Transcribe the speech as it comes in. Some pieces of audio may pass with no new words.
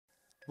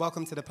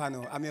Welcome to the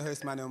panel. I'm your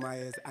host, Manuel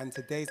Myers, and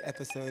today's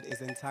episode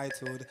is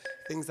entitled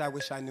Things I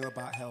Wish I Knew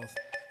About Health.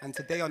 And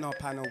today on our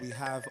panel, we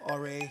have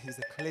Ore, who's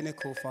a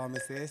clinical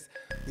pharmacist.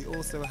 We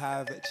also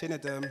have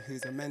Chinedum,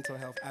 who's a mental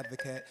health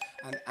advocate,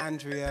 and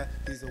Andrea,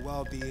 who's a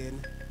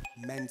well-being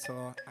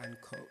mentor and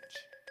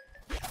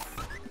coach.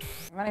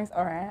 My name's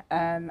Ore,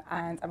 and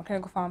I'm a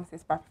clinical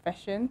pharmacist by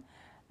profession.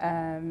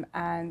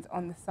 And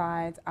on the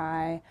side,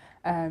 I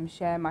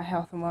share my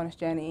health and wellness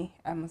journey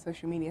on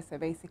social media. So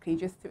basically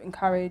just to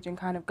encourage and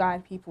kind of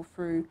guide people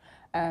through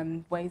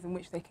ways in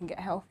which they can get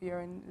healthier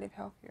and live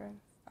healthier and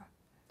stuff.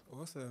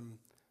 Awesome.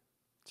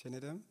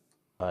 Chinedum?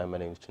 Hi, my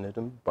name is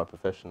Chinedum. By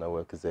profession, I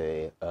work as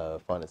a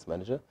finance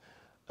manager.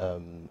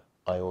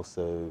 I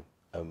also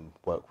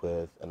work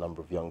with a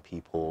number of young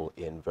people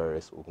in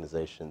various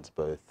organisations,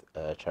 both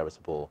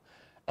charitable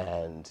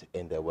and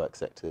in their work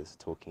sectors,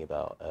 talking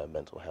about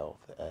mental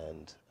health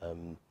and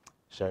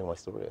sharing my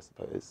story, I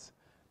suppose,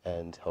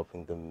 and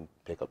helping them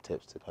pick up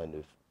tips to kind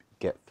of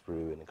get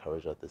through and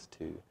encourage others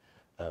to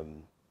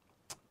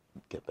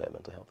get better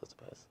mental health, I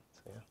suppose.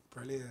 So, yeah.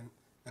 Brilliant.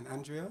 And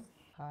Andrea?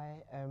 Hi,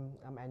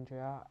 I'm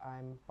Andrea.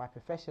 By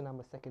profession, I'm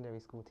a secondary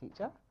school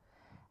teacher,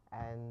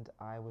 and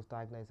I was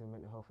diagnosed with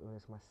mental health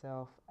illness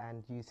myself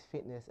and used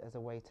fitness as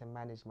a way to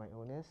manage my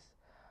illness.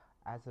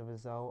 As a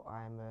result,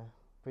 I'm a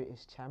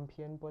British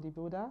champion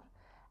bodybuilder,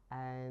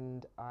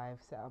 and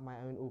I've set up my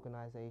own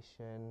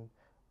organisation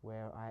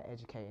where I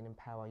educate and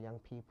empower young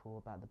people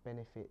about the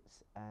benefits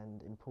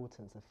and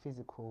importance of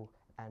physical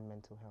and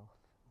mental health.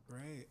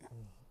 Great.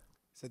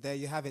 So there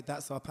you have it.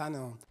 That's our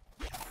panel.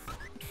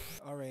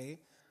 All right.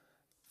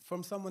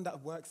 From someone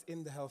that works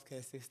in the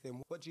healthcare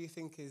system, what do you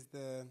think is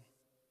the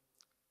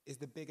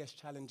biggest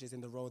challenges in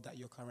the role that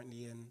you're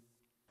currently in?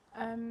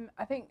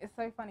 I think it's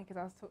so funny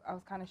because I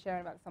was kind of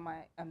sharing about this on my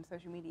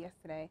social media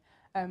yesterday.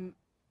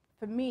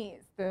 For me,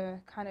 it's the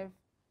kind of,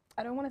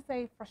 I don't want to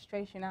say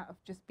frustration out of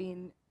just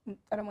being,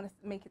 I don't want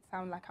to make it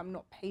sound like I'm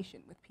not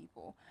patient with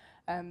people,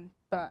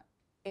 but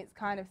it's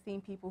kind of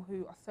seeing people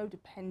who are so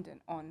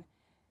dependent on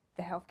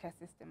the healthcare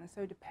system and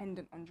so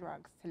dependent on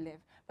drugs to live,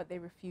 but they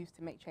refuse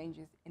to make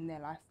changes in their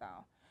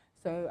lifestyle.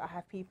 So I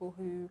have people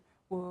who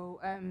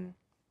will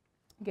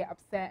get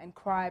upset and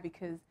cry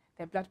because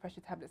their blood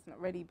pressure tablet's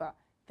not ready, but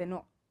they're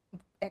not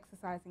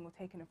exercising or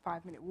taking a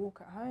 5-minute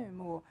walk at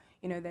home, or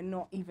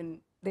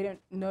they don't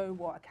know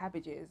what a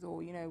cabbage is,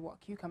 or what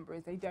a cucumber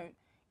is. They don't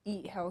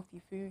eat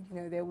healthy food.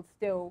 They will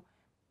still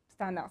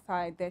stand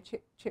outside their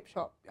chip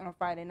shop on a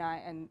Friday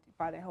night and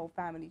buy their whole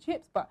family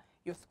chips, but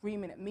you're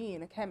screaming at me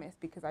in a chemist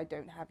because I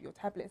don't have your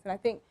tablets. And I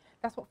think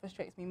that's what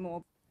frustrates me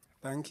more.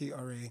 Thank you,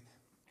 Ore.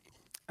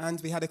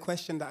 And we had a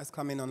question that has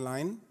come in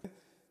online.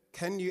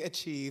 Can you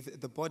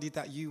achieve the body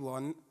that you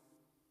want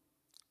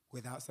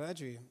without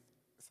surgery?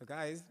 So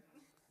guys,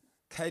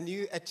 can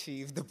you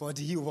achieve the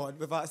body you want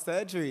without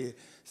surgery?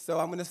 So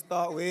I'm going to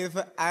start with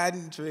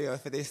Andrea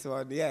for this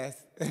one.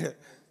 Yes.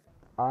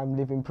 I'm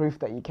living proof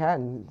that you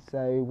can.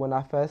 So when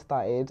I first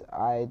started,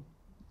 I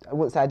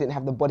wouldn't say I didn't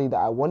have the body that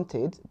I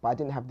wanted, but I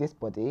didn't have this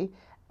body,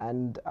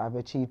 and I've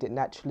achieved it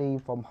naturally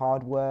from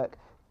hard work,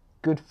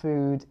 good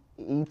food,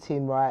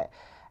 eating right,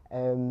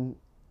 and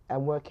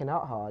working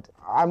out hard.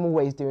 I'm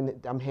always doing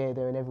it. I'm here,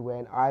 there, and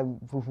everywhere. And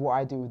with what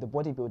I do with the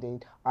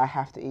bodybuilding, I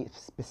have to eat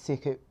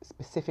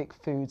specific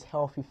foods,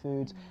 healthy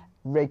foods,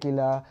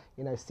 regular,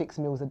 6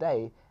 meals a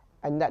day,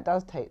 and that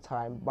does take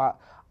time. But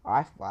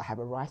I have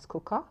a rice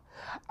cooker,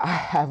 I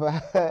have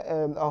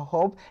a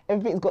hob.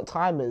 Everything's got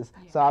timers,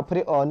 so I put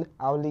it on,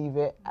 I'll leave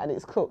it, and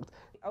it's cooked.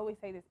 I always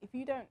say this: if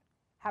you don't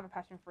have a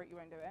passion for it, you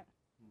won't do it.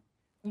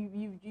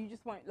 You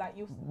just won't, like,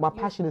 my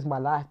passion is my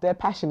life. Their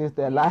passion is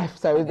their life,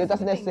 so it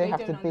doesn't necessarily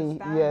have to be.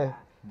 Yeah.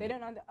 They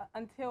don't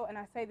until, and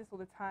I say this all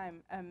the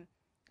time,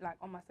 like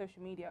on my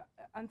social media,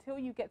 until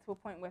you get to a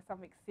point where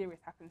something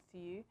serious happens to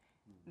you,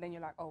 then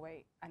you're like, oh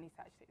wait, I need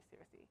to actually take this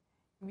seriously.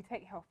 We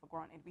take health for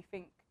granted. We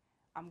think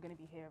I'm going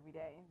to be here every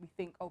day. We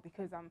think, oh,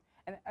 because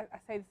and I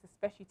say this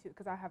especially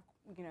because I have,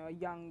 a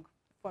young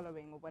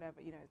following or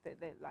whatever,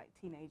 they're like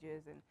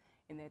teenagers and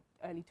in their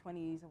early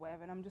 20s or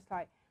whatever, and I'm just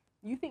like,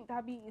 you think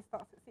diabetes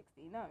starts at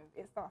 60? No,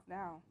 it starts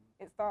now.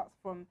 It starts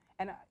from,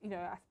 and I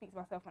speak to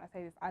myself when I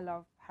say this, I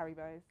love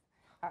Haribos.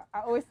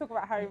 I always talk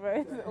about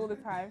Haribos all the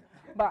time,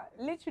 but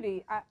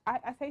literally,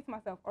 I say to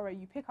myself, all right,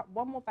 you pick up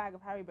one more bag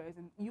of Haribos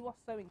and you are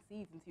sowing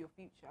seeds into your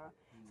future.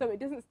 So it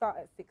doesn't start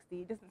at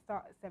 60, it doesn't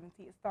start at 70,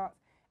 it starts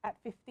at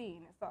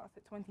 15, it starts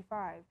at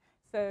 25.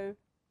 So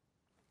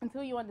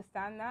until you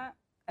understand that,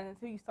 and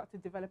until you start to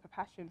develop a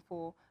passion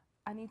for,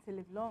 I need to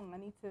live long, I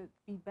need to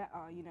be better,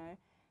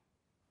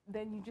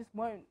 then you just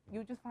won't.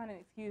 You'll just find an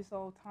excuse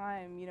all the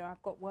time.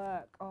 I've got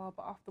work. Oh,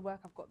 but after work,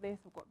 I've got this,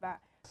 I've got that.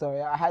 Sorry,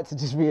 I had to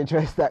just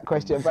readdress that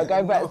question. But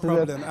going back to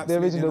the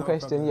original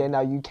question,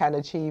 now you can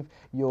achieve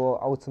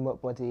your ultimate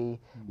body,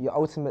 your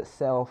ultimate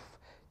self,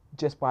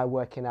 just by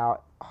working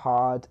out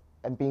hard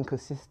and being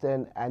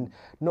consistent and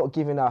not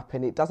giving up.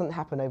 And it doesn't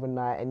happen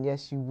overnight. And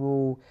yes, you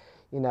will,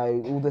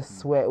 all the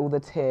sweat, all the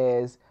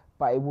tears,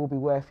 but it will be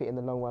worth it in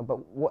the long run.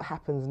 But what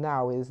happens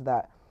now is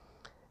that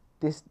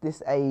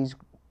this age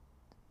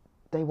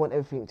they want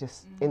everything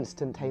just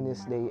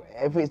instantaneously.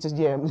 Everything's just,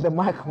 yeah, the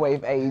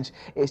microwave age.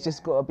 It's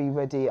just got to be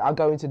ready. I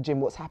go into the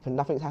gym, what's happened?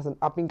 Nothing hasn't.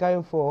 I've been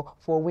going for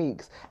 4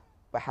 weeks.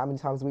 But how many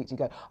times a week do you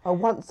go? Oh,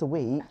 once a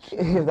week.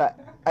 Is that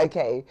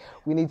okay?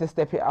 We need to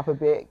step it up a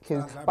bit.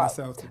 Sounds like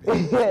myself to be.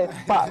 Yeah,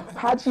 but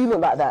how do you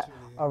look like that?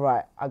 All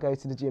right, I go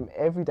to the gym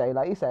every day.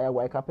 Like you say, I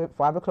wake up at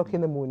 5 o'clock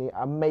in the morning.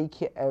 I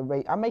make it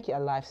a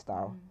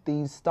lifestyle.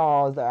 These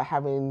stars that are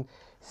having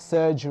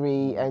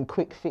surgery and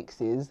quick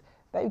fixes,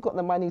 they've got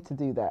the money to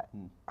do that.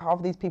 Half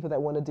of these people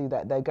that want to do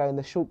that, they're going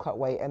the shortcut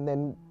way, and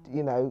then,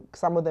 you know,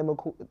 some of them are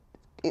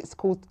it's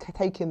called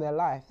taking their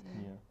life.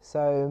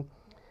 So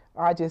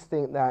I just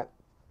think that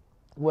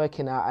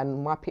working out,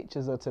 and my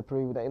pictures are to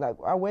prove that, like,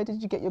 oh, where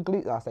did you get your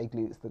glutes? I say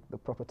glutes, the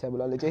proper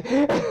terminology.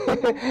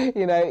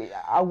 You know,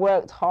 I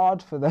worked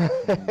hard for them.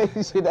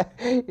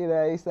 you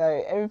know,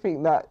 so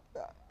everything that,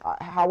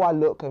 how I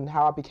look and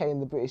how I became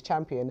the British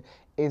champion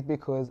is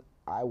because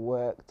I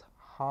worked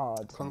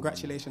hard.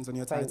 Congratulations on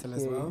your title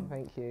as well.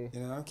 Thank you. You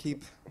know,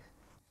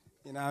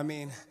 you know what I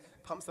mean?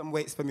 Pump some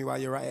weights for me while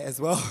you're at it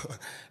as well,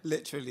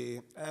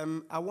 literally.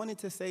 I wanted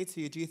to say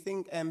to you, do you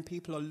think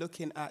people are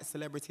looking at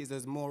celebrities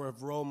as more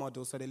of role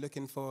models, so they're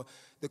looking for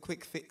the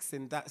quick fix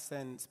in that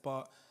sense,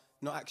 but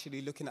not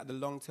actually looking at the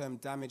long-term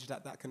damage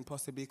that that can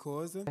possibly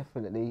cause?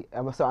 Definitely.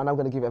 So, and I'm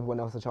going to give everyone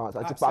else a chance.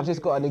 I've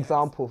just got an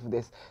example for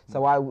this.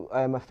 So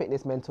I'm a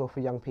fitness mentor for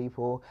young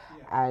people,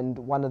 and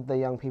one of the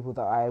young people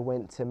that I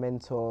went to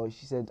mentor,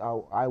 she said,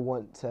 oh, I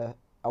want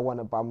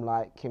a bum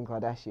like Kim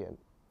Kardashian.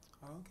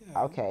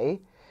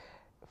 Okay.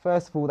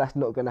 First of all, that's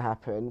not going to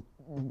happen.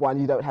 One,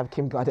 you don't have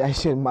Kim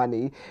Kardashian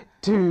money.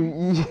 Two,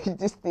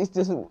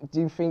 do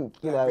you think,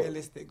 you know,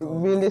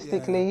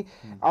 realistically,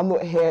 I'm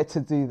not here to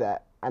do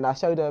that. And I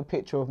showed her a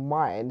picture of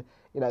mine.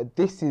 You know,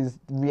 this is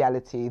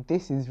reality.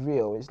 This is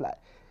real. It's like,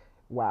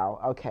 wow,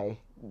 okay.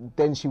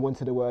 Then she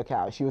wanted to work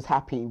out. She was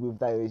happy with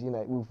those, you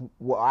know, with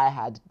what I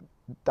had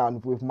done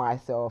with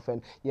myself.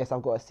 And yes,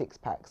 I've got a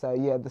six-pack. So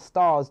yeah, the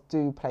stars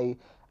do play,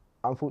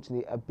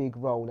 unfortunately, a big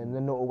role, and they're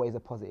not always a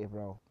positive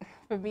role.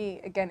 For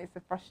me, again, it's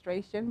a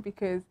frustration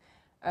because,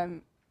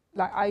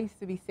 like, I used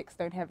to be 6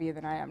 stone heavier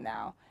than I am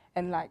now,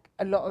 and like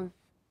a lot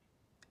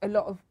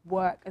of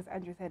work, as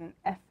Andrew said, and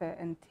effort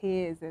and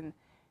tears and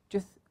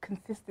just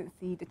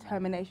consistency,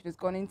 determination has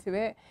gone into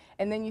it.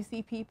 And then you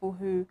see people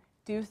who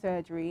do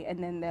surgery,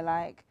 and then they're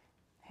like,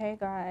 "Hey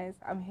guys,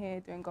 I'm here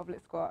doing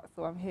goblet squats,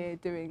 or I'm here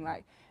doing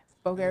like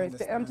Bulgarian."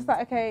 And I'm just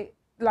like, okay,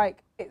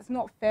 like it's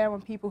not fair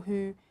on people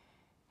who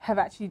have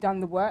actually done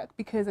the work,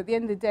 because at the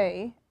end of the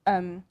day,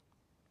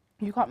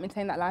 you can't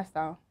maintain that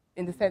lifestyle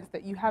in the sense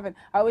that you haven't.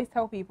 I always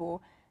tell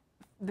people,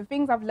 the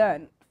things I've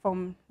learned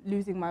from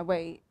losing my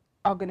weight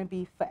are going to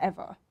be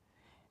forever.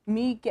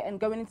 Me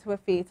going into a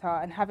theatre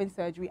and having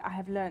surgery, I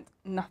have learned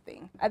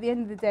nothing. At the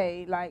end of the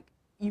day, like,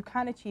 you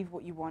can achieve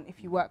what you want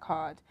if you work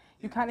hard.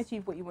 You can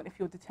achieve what you want if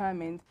you're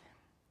determined.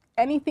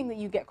 Anything that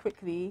you get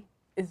quickly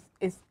is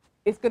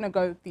going to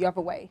go the other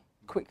way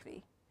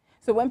quickly.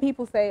 So when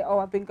people say, oh,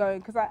 I've been going,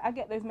 because I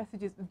get those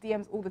messages,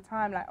 DMs all the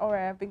time, like, all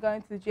right, I've been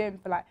going to the gym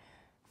for like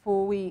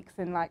 4 weeks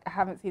and like I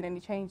haven't seen any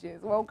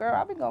changes. Well, girl,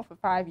 I've been going for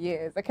 5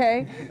 years,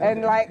 okay?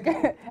 And like,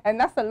 and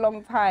that's a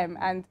long time.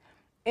 And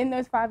in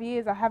those 5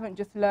 years, I haven't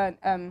just learned,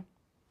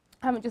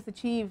 haven't just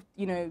achieved,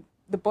 you know,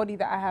 the body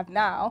that I have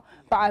now,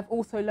 but I've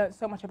also learned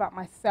so much about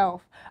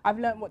myself. I've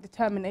learned what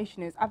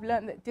determination is. I've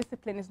learned that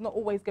discipline is not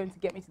always going to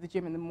get me to the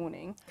gym in the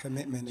morning.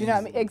 Commitment. Do you know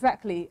what I mean?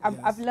 Exactly.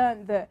 I've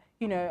learned that,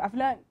 you know, I've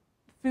learned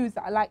foods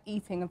that I like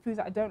eating and foods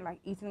that I don't like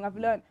eating. I've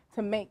learned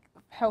to make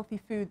healthy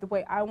food the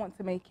way I want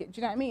to make it. Do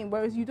you know what I mean?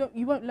 Whereas you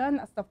won't learn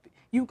that stuff.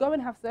 You go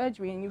and have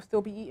surgery and you'll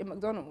still be eating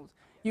McDonald's.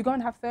 You go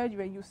and have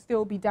surgery and you'll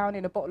still be down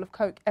in a bottle of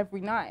Coke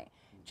every night.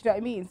 Do you know what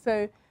I mean?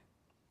 So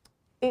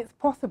it's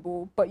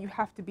possible, but you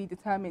have to be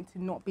determined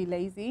to not be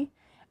lazy.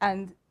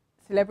 And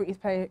celebrities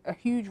play a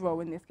huge role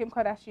in this. Kim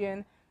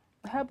Kardashian,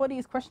 her body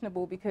is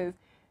questionable because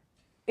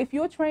if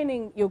you're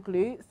training your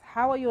glutes,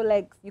 how are your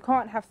legs? You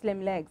can't have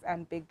slim legs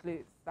and big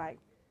glutes. Like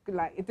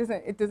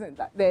it doesn't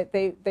like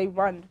they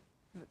run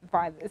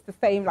by, it's the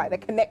same, like they're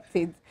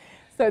connected.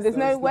 So there's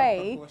no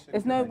way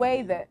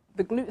that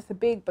the glutes are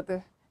big but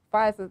the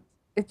thighs are,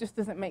 it just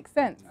doesn't make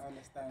sense. I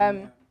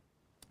understand.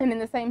 And in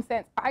the same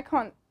sense, I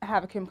can't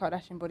have a Kim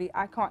Kardashian body.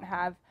 I can't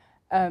have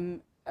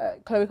Khloe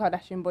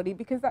Kardashian body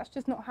because that's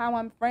just not how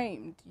I'm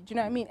framed. Do you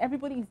know what I mean?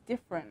 Everybody's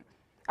different.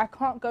 I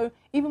can't go,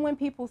 even when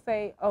people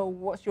say, oh,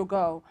 what's your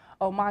goal?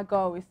 Oh, my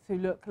goal is to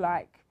look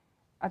like,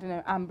 I don't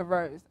know, Amber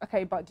Rose.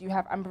 Okay, but do you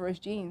have Amber Rose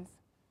genes?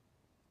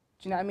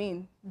 Do you know what I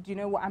mean? Do you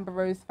know what Amber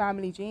Rose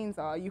family genes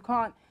are? You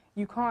can't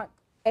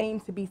aim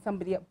to be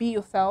somebody, be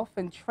yourself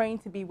and train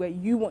to be where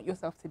you want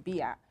yourself to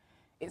be at.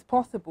 It's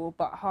possible,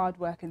 but hard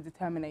work and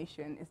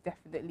determination is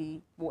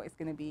definitely what it's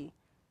going to be.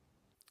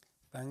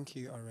 Thank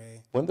you,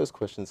 Ore. When those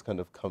questions kind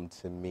of come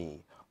to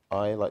me,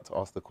 I like to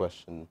ask the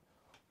question,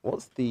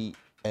 what's the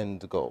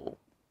end goal?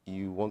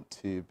 You want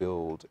to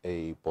build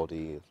a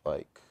body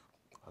like,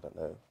 I don't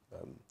know,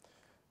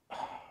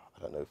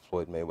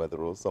 Floyd Mayweather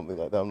or something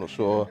like that, I'm not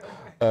sure.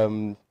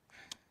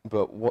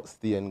 But what's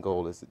the end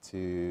goal? Is it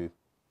to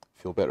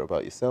feel better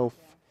about yourself?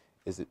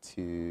 Is it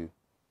to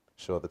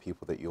show other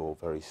people that you're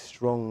very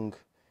strong?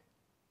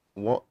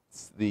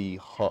 What's the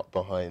heart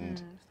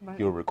behind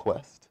your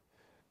request?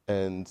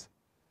 And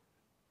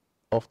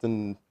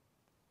often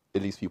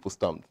it leaves people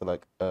stumped. They're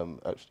like,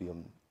 actually,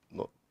 I'm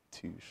not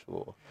too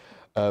sure.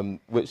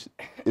 Which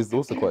is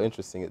also quite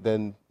interesting. It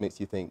then makes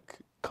you think,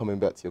 coming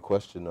back to your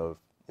question of,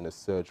 you know,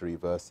 surgery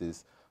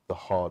versus the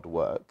hard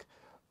work.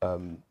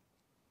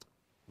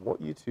 What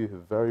you two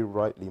have very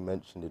rightly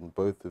mentioned in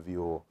both of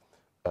your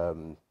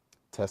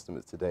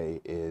testaments today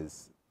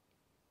is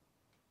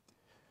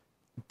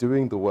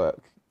doing the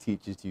work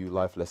teaches you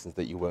life lessons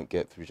that you won't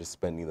get through just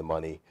spending the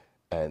money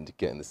and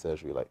getting the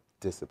surgery, like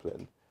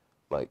discipline,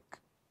 like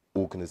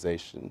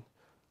organization,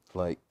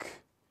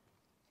 like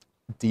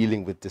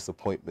dealing with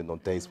disappointment on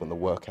days when the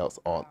workouts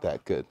aren't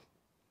that good,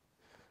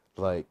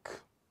 like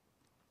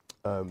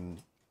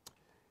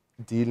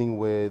dealing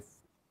with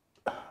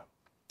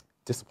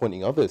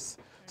disappointing others.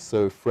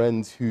 So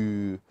friends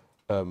who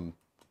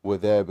were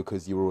there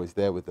because you were always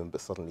there with them,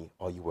 but suddenly,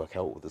 oh, you work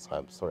out all the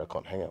time. Sorry, I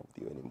can't hang out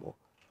with you anymore.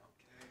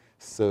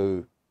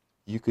 So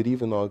you could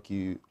even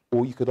argue,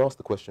 or you could ask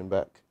the question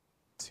back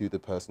to the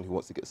person who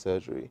wants to get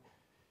surgery.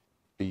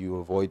 Are you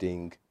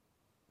avoiding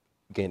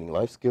gaining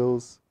life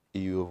skills? Are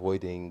you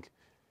avoiding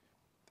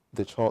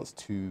the chance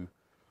to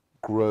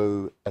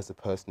grow as a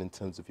person in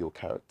terms of your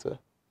character?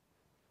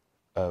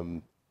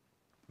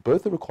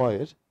 Both are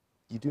required.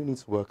 You do need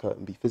to work out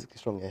and be physically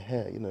strong in your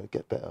hair, you know,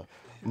 get better.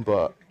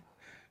 But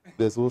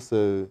there's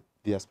also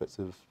the aspects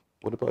of,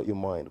 what about your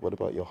mind? What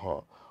about your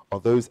heart? Are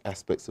those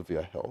aspects of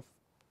your health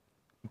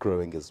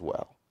growing as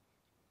well?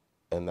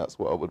 And that's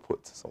what I would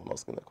put to someone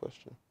asking that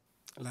question.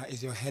 Like,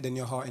 is your head and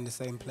your heart in the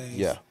same place?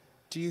 Yeah.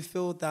 Do you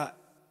feel that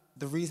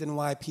the reason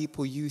why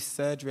people use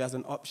surgery as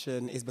an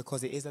option is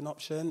because it is an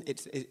option?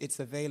 It's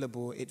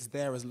available, it's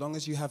there. As long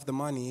as you have the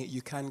money,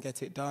 you can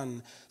get it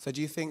done. So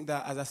do you think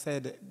that, as I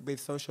said,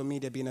 with social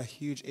media being a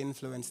huge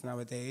influence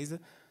nowadays,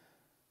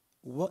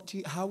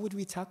 how would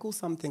we tackle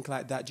something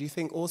like that? Do you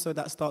think also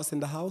that starts in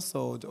the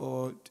household,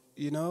 or,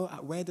 you know,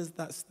 where does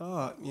that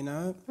start, you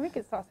know? I think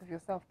it starts with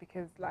yourself,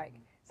 because, like,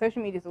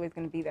 social media is always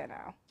going to be there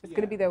now. It's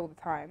going to be there all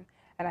the time.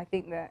 And I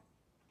think that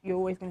you're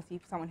always going to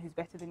see someone who's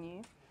better than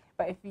you.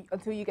 But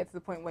until you get to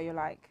the point where you're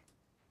like,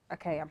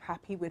 okay, I'm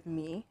happy with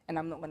me, and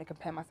I'm not going to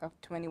compare myself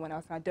to anyone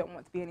else, and I don't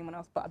want to be anyone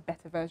else but a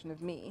better version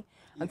of me.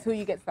 Yes. Until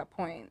you get to that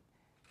point,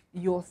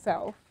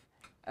 yourself,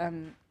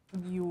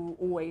 you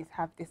always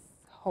have this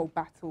whole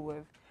battle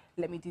of,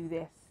 let me do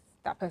this,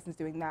 that person's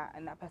doing that,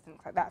 and that person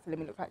looks like that, so let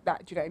me look like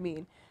that. Do you know what I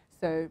mean?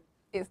 So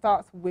it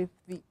starts with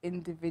the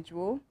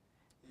individual.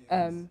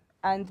 Yes.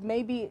 And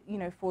maybe, you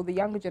know, for the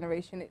younger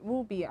generation, it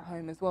will be at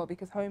home as well,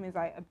 because home is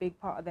like a big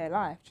part of their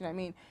life. Do you know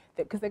what I mean?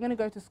 Because they're going to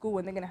go to school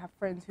and they're going to have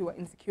friends who are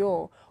insecure,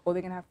 or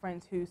they're going to have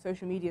friends who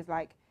social media is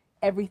like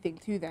everything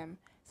to them.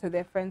 So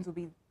their friends will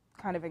be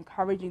kind of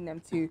encouraging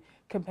them to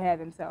compare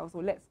themselves,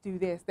 or let's do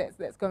this,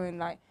 let's go in,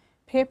 like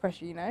peer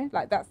pressure, you know,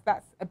 like that's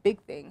a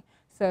big thing.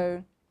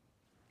 So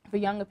for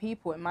younger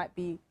people, it might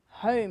be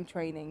home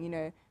training, you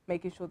know,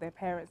 making sure their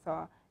parents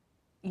are,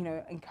 you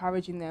know,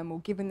 encouraging them or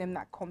giving them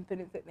that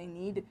confidence that they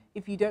need.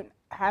 If you don't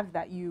have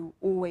that, you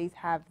always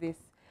have this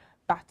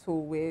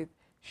battle with,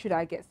 should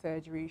I get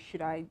surgery?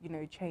 Should I, you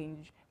know,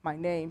 change my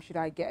name? Should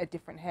I get a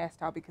different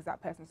hairstyle because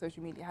that person on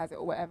social media has it,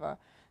 or whatever?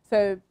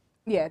 So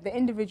yeah, the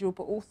individual,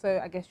 but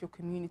also I guess your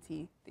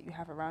community that you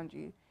have around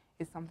you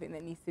is something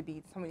that needs to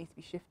be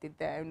shifted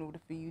there in order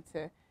for you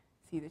to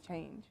see the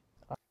change.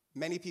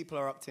 Many people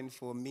are opting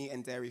for meat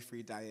and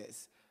dairy-free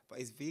diets. But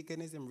is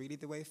veganism really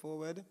the way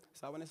forward?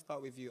 So I want to start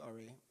with you,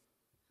 Ori.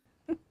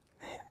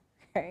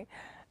 Okay.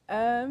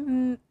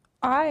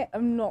 I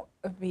am not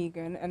a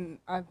vegan, and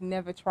I've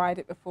never tried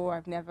it before.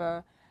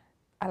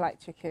 I like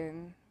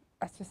chicken.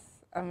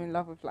 I'm in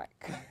love with,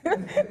 like,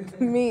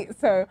 meat.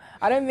 So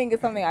I don't think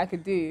it's something I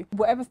could do.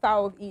 Whatever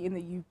style of eating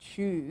that you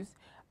choose,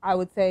 I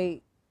would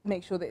say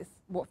make sure that it's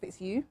what fits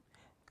you.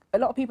 A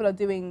lot of people are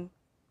doing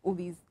all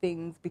these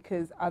things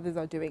because others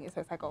are doing it.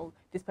 So it's like, oh,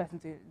 this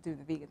person's doing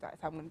the vegan diet,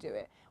 so I'm going to do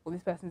it. Or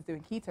this person's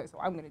doing keto, so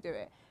I'm going to do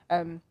it.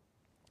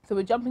 So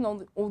we're jumping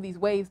on all these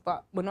waves,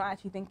 but we're not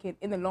actually thinking,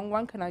 in the long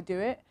run, can I do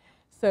it?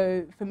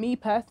 So for me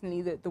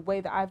personally, the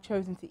way that I've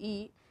chosen to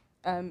eat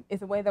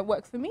is a way that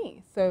works for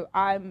me. So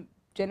I'm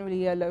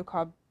generally a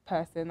low-carb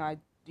person.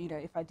 You know,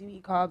 if I do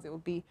eat carbs, it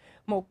would be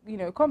more, you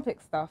know,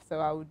 complex stuff. So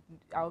I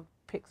would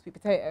pick sweet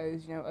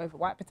potatoes, you know, over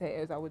white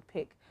potatoes. I would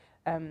pick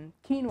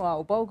quinoa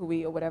or bulgur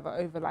wheat or whatever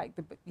over, like,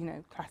 the, you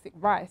know, classic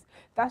rice.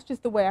 That's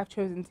just the way I've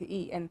chosen to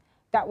eat, and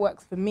that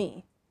works for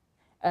me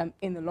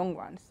in the long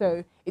run.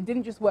 So it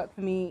didn't just work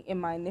for me in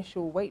my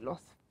initial weight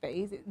loss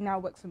phase, it now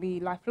works for me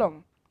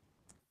lifelong.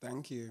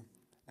 Thank you.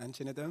 And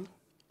Chinedum?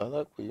 I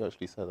like what you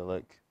actually said. I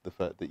like the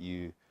fact that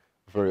you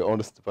were very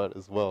honest about it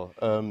as well.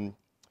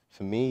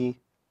 For me,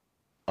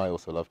 I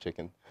also love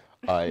chicken.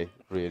 I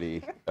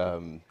really,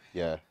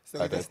 yeah. So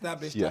we've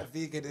established that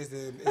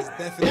veganism is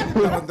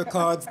definitely not on the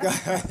cards,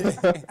 guys.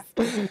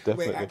 Definitely.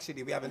 Wait,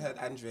 actually, we haven't heard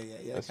Andrea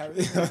yet. Yeah,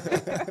 carry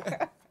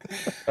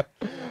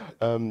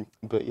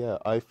But yeah,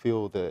 I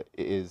feel that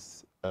it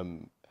is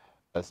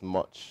as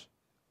much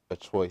a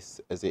choice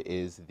as it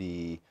is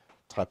the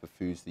type of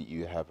foods that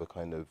you have a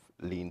kind of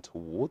lean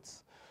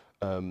towards.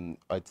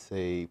 I'd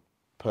say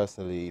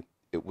personally,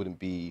 it wouldn't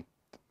be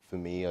for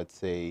me. I'd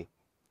say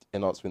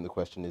in answering the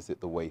question, is it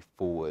the way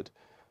forward?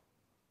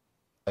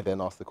 I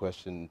then ask the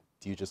question,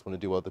 do you just want to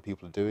do what other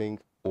people are doing,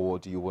 or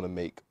do you want to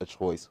make a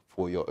choice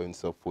for your own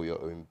self, for your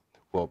own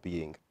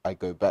well-being? I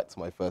go back to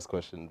my first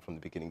question from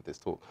the beginning of this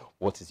talk.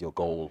 What is your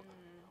goal?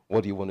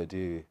 What do you want to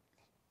do?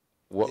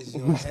 What Is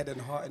your head and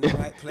heart in the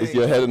right place? Is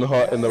your head and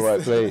heart in the right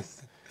Yes.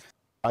 place?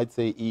 I'd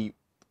say eat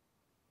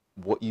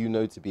what you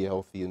know to be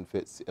healthy and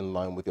fits in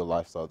line with your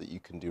lifestyle that you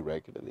can do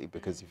regularly.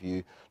 Because if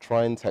you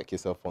try and tack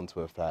yourself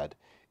onto a fad,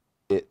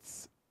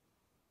 it's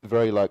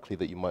very likely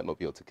that you might not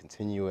be able to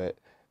continue it.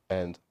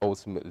 And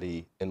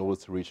ultimately, in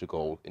order to reach a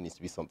goal, it needs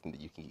to be something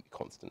that you can keep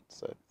constant.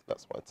 So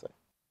that's what I'd say.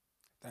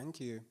 Thank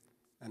you.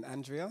 And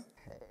Andrea?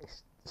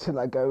 Should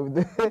I go with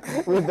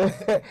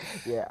the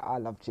yeah, I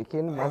love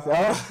chicken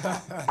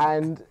myself.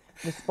 And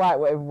despite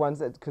what everyone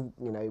said, because,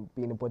 you know,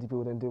 being a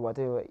bodybuilder and do what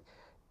I do,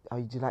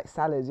 oh, do you like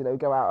salads? You know,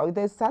 go out, oh,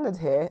 there's salad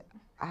here.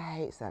 I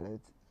hate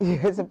salads.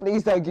 Yeah, so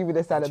please don't give me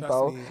the salad Trust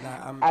bowl. me,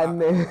 like, I'm And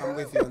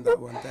with you on that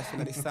one.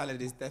 Definitely,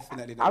 salad is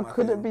definitely I not my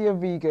couldn't thing. be a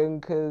vegan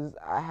because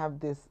I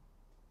have this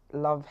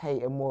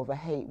love-hate and more of a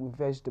hate with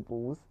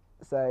vegetables.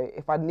 So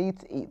if I need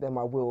to eat them,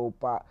 I will,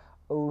 but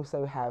I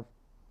also have,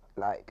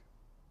 like,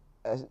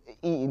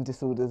 eating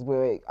disorders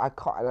where I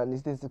can't, and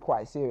this is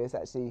quite serious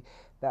actually,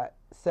 that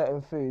certain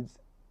foods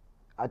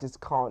I just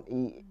can't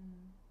eat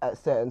at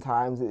certain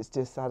times. It's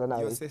just, I don't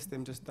know. Your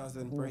system just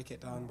doesn't break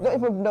it down. Not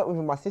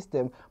even my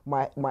system,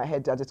 my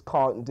head, I just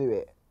can't do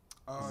it.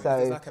 Oh, So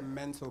there's like a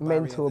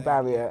mental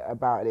barrier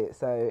about it.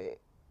 So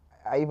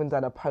I even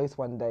done a post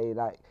one day,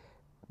 like,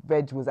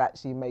 veg was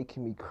actually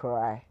making me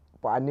cry,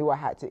 but I knew I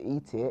had to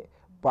eat it,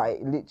 but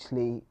it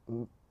literally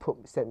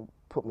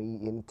put me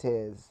in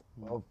tears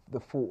of the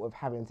thought of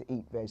having to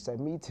eat veg. So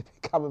me to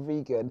become a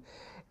vegan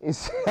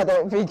is I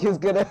don't think it's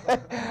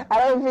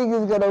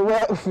gonna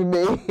work for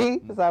me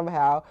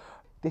somehow.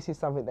 This is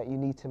something that you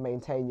need to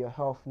maintain. Your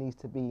health needs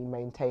to be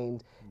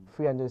maintained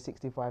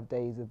 365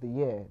 days of the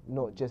year,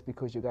 not just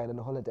because you're going on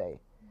a holiday.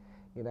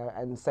 You know,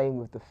 and same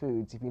with the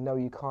foods. If you know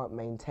you can't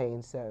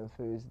maintain certain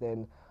foods,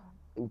 then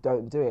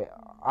don't do it.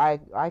 I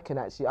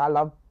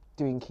love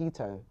doing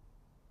keto,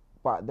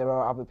 but there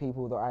are other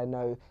people that I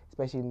know,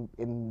 especially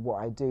in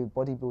what I do,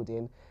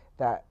 bodybuilding,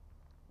 that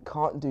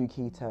can't do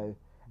keto,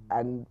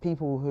 and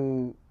people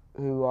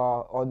who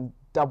are on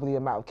double the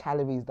amount of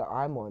calories that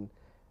I'm on.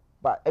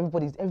 But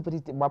everybody's.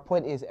 My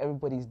point is,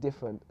 everybody's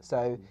different.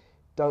 So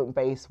don't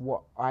base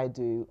what I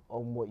do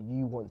on what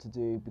you want to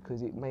do,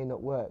 because it may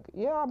not work.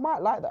 Yeah, I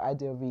might like the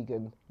idea of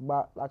vegan,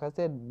 but like I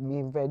said, me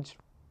and veg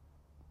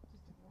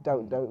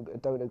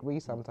don't agree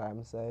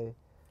sometimes. So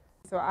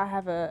I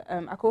have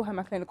I call her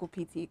my clinical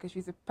PT because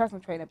she's a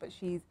personal trainer, but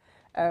she's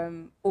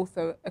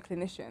also a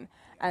clinician.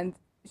 And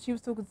she was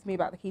talking to me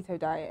about the keto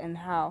diet and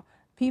how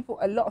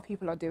a lot of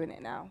people are doing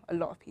it now, a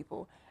lot of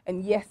people.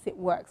 And yes, it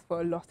works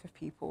for a lot of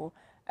people.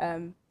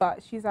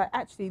 But she's like,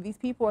 actually, these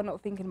people are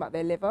not thinking about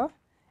their liver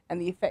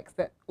and the effects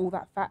that all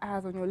that fat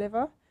has on your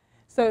liver.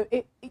 So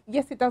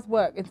yes, it does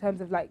work in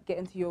terms of like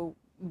getting to your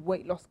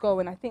weight loss goal.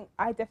 And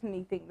I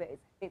definitely think that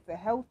it's a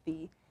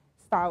healthy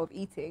style of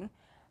eating.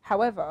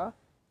 However,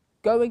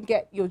 go and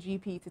get your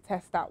GP to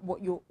test out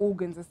what your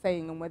organs are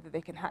saying and whether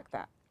they can hack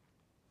that.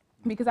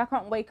 Because I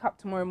can't wake up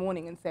tomorrow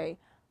morning and say,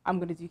 I'm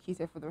going to do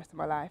keto for the rest of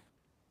my life.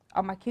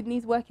 Are my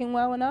kidneys working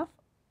well enough?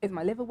 Is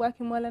my liver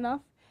working well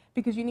enough?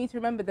 Because you need to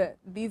remember that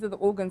these are the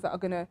organs that are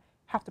going to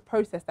have to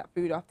process that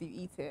food after you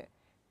eat it.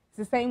 It's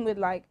the same with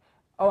like,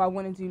 oh, I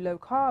want to do low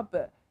carb,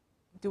 but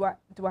do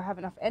I have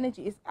enough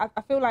energy?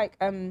 I feel like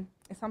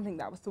it's something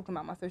that I was talking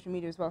about on my social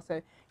media as well.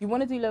 So you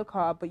want to do low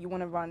carb, but you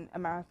want to run a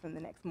marathon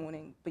the next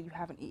morning, but you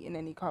haven't eaten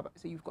any carb,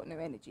 so you've got no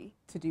energy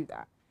to do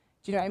that.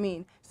 Do you know what I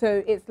mean?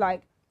 So it's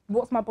like,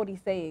 what's my body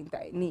saying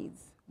that it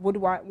needs? What do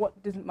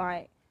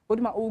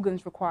my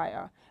organs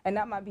require? And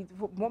that might be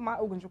what my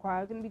organs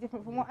require are going to be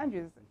different from what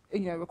Andrew's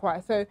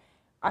require. So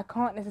I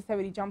can't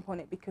necessarily jump on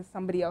it because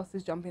somebody else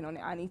is jumping on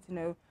it. I need to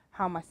know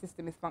how my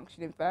system is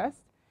functioning first.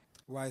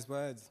 Wise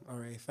words,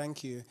 Ore.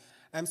 Thank you.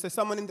 So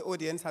someone in the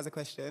audience has a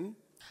question.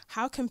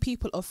 How can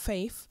people of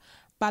faith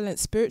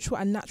balance spiritual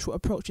and natural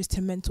approaches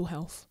to mental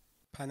health?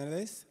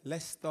 Panelists,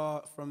 let's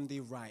start from the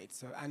right.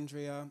 So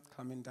Andrea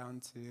coming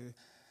down to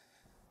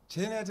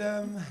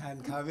Chinedum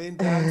and coming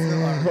down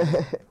to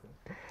Ore.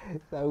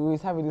 So we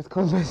was having this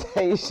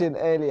conversation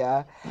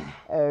earlier.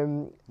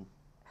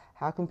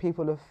 How can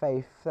people of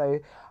faith? So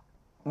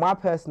my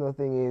personal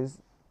thing is,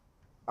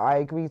 I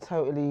agree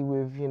totally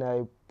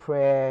with,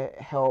 prayer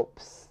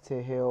helps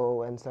to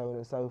heal and so on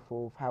and so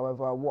forth.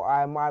 However,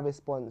 my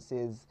response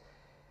is,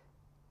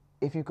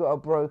 if you've got a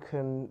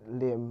broken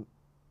limb,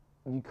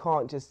 you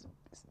can't just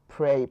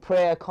pray.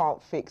 Prayer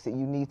can't fix it.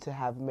 You need to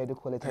have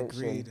medical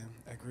attention.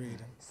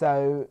 Agreed.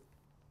 So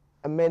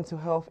a mental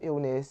health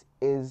illness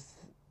is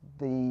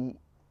the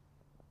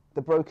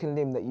broken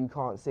limb that you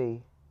can't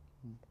see.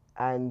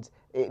 and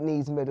it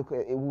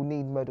will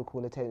need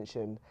medical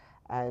attention.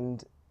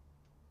 And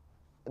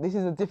this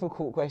is a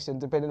difficult question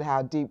depending on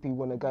how deep you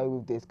want to go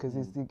with this, because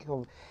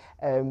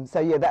so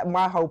yeah, that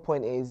my whole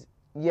point is,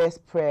 yes,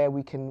 prayer,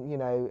 we can, you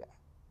know,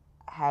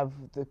 have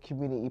the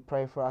community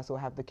pray for us, or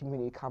have the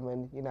community come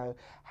and, you know,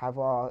 have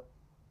our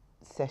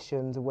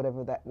sessions or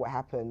whatever what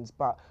happens,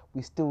 but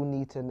we still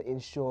need to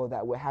ensure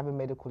that we're having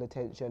medical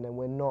attention and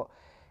we're not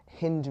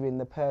hindering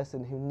the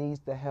person who needs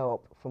the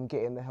help from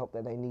getting the help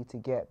that they need to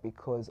get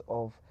because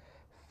of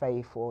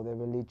faith or their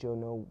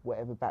religion or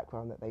whatever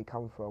background that they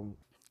come from.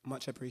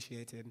 Much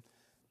appreciated.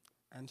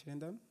 And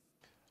Chindan?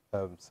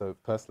 So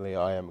personally,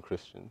 I am a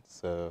Christian,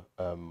 so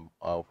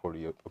I'll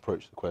probably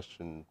approach the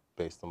question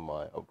based on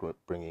my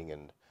upbringing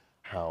and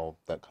how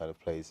that kind of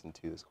plays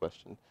into this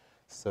question.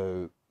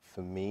 So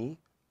for me,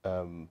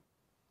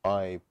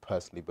 I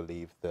personally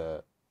believe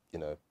that, you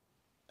know,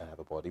 I have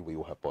a body, we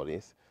all have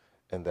bodies,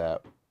 and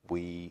that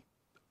we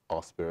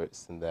are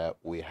spirits, and that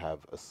we have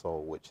a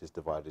soul which is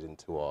divided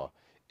into our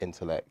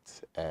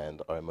intellect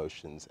and our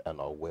emotions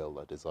and our will,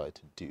 our desire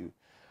to do.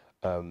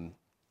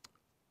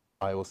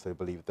 I also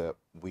believe that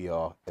we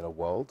are in a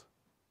world,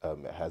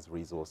 it has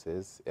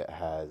resources, it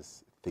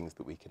has things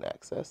that we can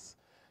access,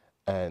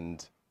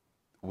 and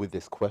with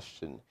this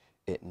question,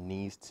 it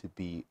needs to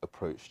be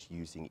approached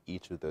using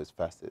each of those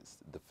facets,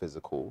 the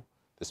physical,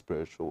 the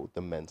spiritual,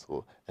 the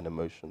mental, and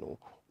emotional.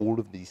 All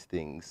of these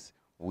things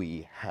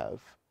we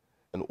have,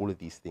 and all of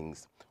these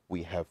things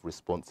we have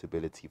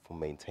responsibility for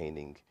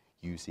maintaining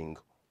using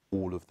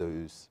all of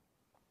those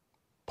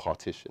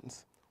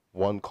partitions.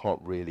 One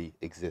can't really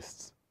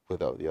exist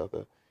without the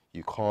other.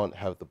 You can't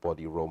have the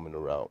body roaming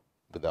around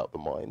without the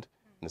mind,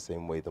 in the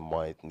same way the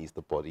mind needs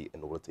the body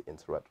in order to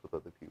interact with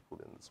other people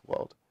in this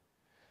world.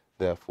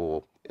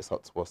 Therefore, it's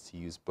up to us to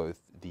use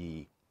both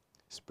the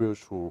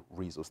spiritual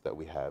resource that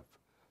we have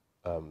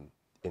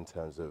in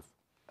terms of,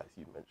 as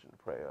you mentioned,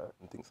 prayer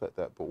and things like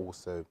that, but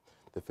also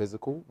the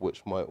physical,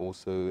 which might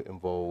also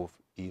involve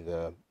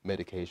either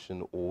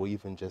medication or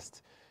even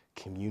just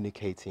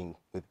communicating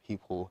with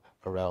people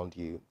around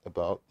you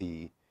about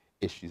the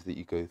issues that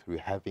you go through,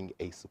 having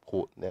a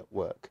support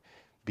network,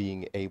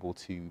 being able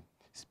to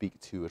speak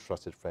to a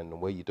trusted friend,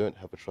 and where you don't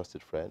have a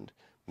trusted friend,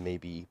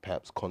 maybe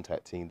perhaps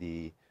contacting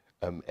the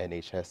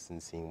NHS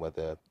and seeing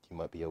whether you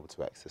might be able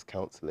to access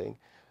counselling,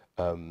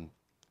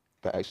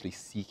 but actually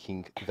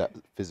seeking that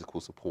physical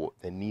support.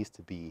 There needs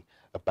to be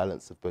a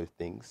balance of both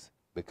things,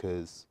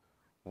 because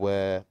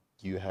where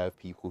you have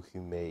people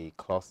who may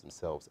class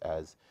themselves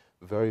as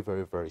very,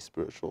 very, very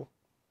spiritual,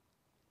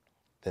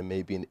 there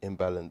may be an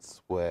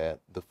imbalance where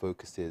the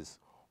focus is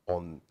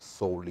on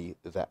solely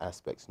that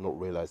aspect, not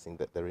realizing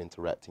that they're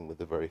interacting with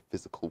a very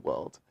physical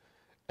world,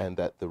 and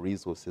that the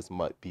resources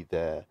might be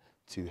there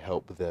to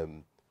help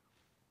them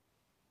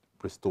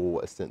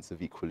restore a sense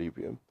of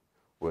equilibrium,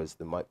 whereas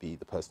there might be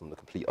the person on the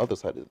complete other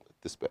side of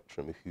the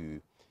spectrum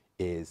who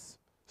is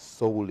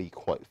solely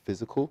quite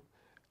physical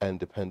and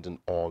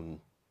dependent on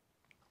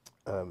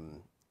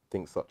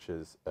things such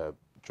as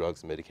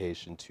drugs and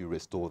medication to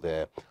restore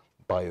their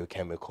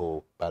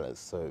biochemical balance,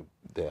 so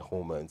their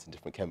hormones and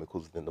different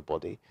chemicals within the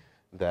body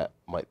that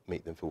might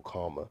make them feel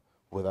calmer,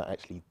 without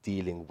actually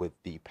dealing with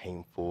the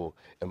painful,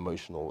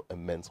 emotional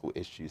and mental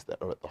issues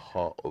that are at the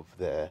heart of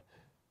their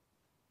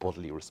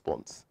bodily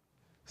response.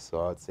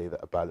 So I'd say that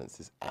a balance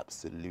is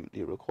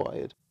absolutely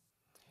required.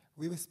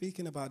 We were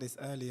speaking about this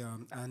earlier,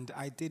 and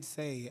I did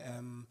say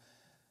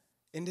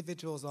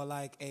individuals are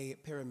like a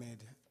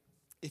pyramid.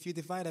 If you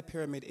divide a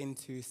pyramid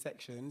into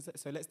sections,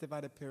 so let's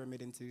divide a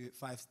pyramid into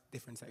 5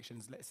 different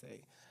sections, let's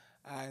say,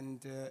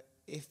 and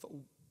if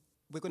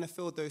we're going to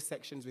fill those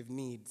sections with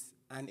needs,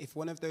 and if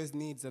one of those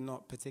needs are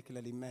not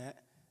particularly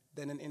met,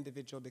 then an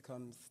individual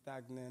becomes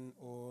stagnant,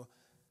 or,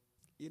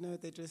 you know,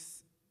 they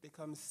just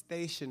become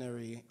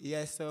stationary.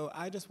 Yeah, so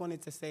I just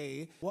wanted to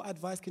say, what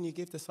advice can you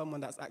give to someone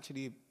that's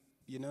actually,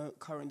 you know,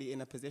 currently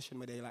in a position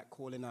where they're like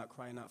calling out,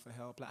 crying out for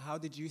help? Like, how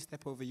did you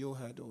step over your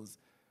hurdles?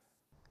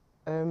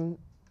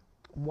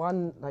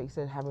 One, like you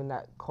said, having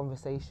that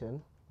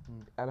conversation,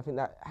 and I think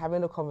that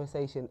having a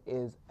conversation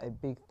is a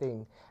big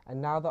thing.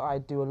 And now that I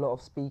do a lot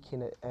of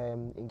speaking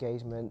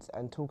engagements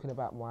and talking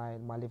about my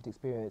lived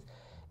experience,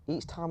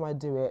 each time I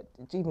do it,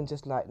 even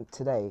just like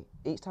today,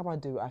 each time I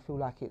do it, I feel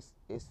like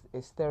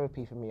it's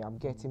therapy for me. I'm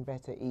getting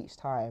better each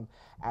time,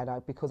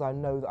 and because I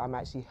know that I'm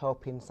actually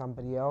helping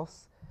somebody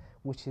else,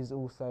 which is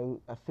also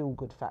a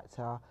feel-good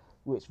factor,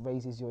 which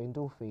raises your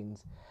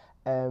endorphins.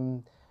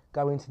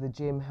 Going to the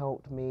gym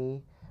helped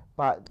me.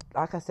 But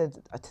like I said,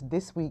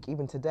 this week,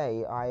 even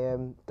today, I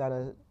done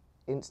an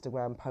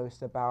Instagram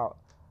post about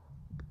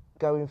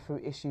going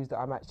through issues that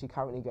I'm actually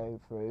currently going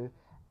through,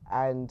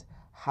 and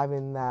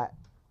having that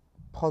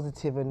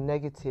positive and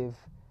negative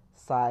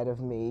side of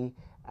me.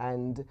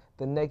 And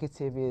the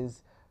negative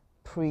is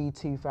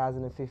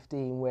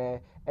pre-2015,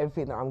 where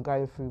everything that I'm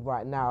going through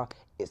right now,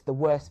 it's the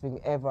worst thing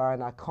ever,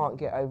 and I can't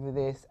get over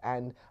this,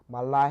 and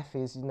my life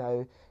is, you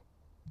know,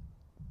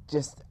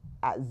 just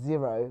at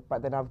zero.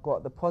 But then I've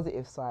got the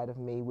positive side of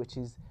me, which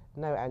is,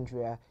 no,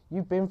 Andrea,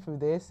 you've been through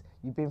this,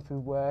 you've been through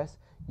worse,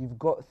 you've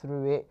got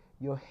through it,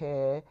 you're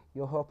here,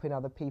 you're helping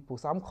other people.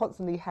 So I'm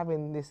constantly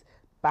having this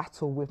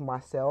battle with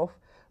myself,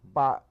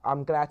 but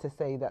I'm glad to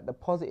say that the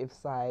positive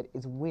side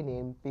is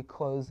winning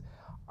because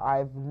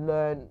I've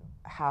learned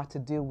how to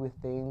deal with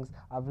things.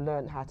 I've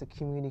learned how to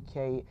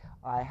communicate.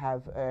 I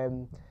have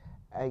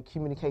a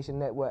communication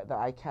network that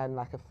I can,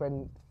 like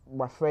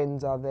my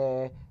friends are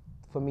there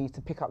for me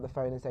to pick up the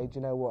phone and say, do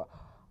you know what,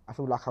 I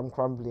feel like I'm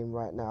crumbling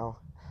right now.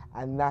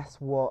 And that's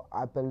what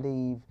I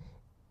believe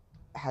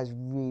has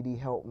really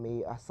helped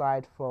me,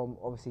 aside from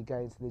obviously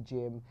going to the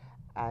gym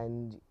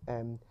and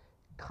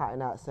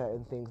cutting out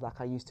certain things.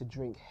 Like I used to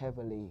drink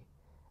heavily,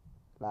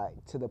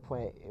 like to the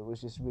point it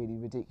was just really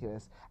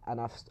ridiculous, and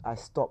I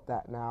stopped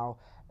that now.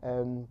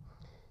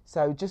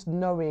 So just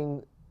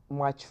knowing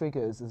my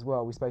triggers as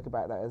well, we spoke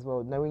about that as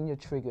well, knowing your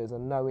triggers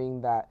and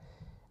knowing that,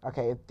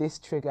 okay, if this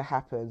trigger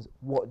happens,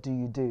 what do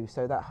you do?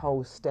 So that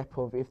whole step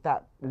of, if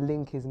that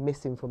link is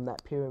missing from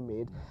that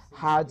pyramid,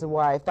 how do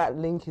I, if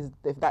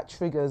that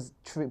trigger's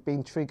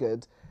being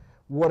triggered,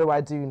 what do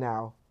I do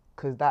now?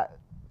 Because that,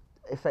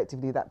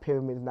 effectively, that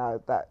pyramid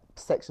now, that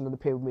section of the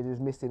pyramid is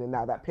missing, and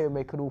now that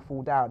pyramid could all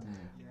fall down.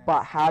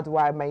 But how do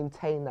I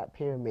maintain that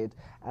pyramid?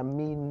 And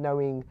me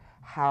knowing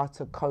how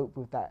to cope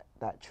with that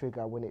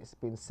trigger when it's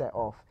been set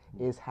off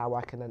is how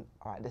I can then,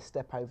 all right, let's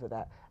step over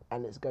that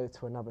and let's go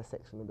to another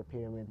section of the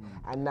pyramid.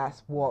 And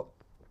that's what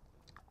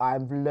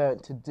I've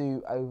learnt to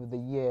do over the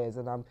years,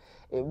 and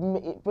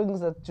it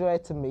brings a joy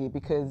to me,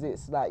 because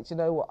it's like, you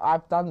know what,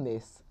 I've done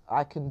this,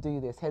 I can do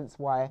this. Hence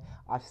why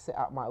I've set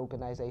up my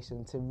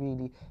organisation to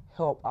really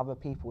help other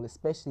people,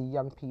 especially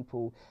young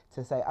people,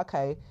 to say,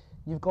 okay,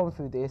 you've gone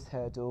through this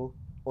hurdle,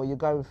 or you're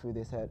going through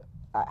this hurdle.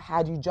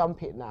 How do you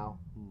jump it now?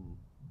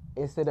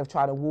 Instead of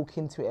trying to walk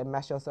into it and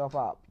mash yourself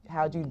up,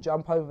 how do you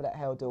jump over that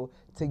hurdle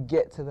to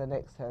get to the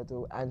next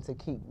hurdle and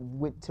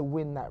to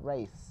win that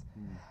race?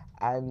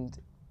 And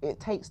it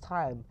takes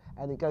time,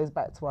 and it goes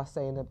back to us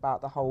saying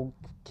about the whole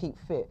keep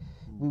fit.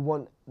 We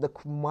want the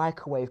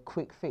microwave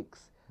quick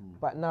fix,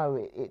 but no,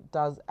 it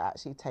does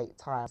actually take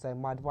time. So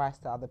my advice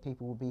to other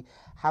people would be,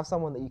 have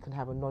someone that you can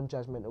have a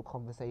non-judgmental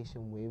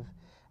conversation with,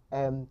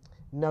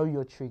 know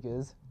your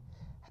triggers,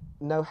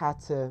 know how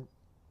to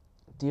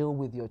deal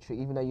with your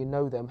triggers, even though you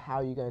know them,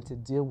 how you're going to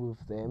deal with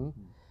them,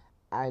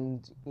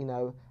 and, you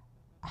know,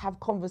 have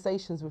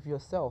conversations with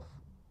yourself.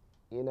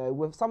 You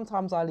know,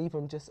 sometimes I'll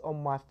even just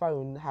on my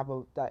phone have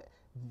that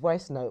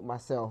voice note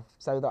myself,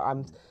 so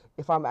that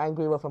if I'm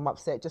angry or if I'm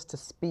upset, just to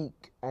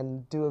speak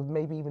and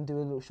maybe even do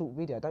a little short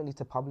video. I don't need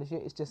to publish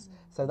it. It's just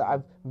so that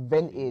I've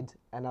vented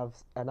and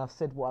I've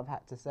said what I've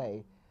had to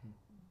say.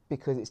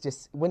 Because it's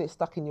just, when it's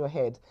stuck in your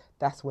head,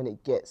 that's when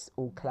it gets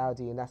all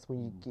cloudy, and that's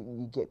when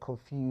you get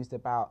confused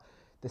about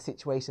the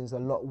situation's a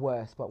lot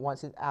worse. But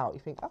once it's out, you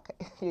think,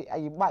 okay,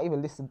 and you might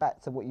even listen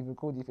back to what you've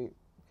recorded, you think,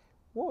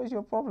 what was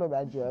your problem,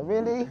 Andrea?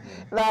 Really?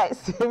 Like,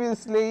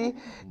 seriously?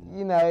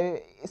 You know,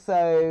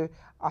 so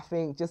I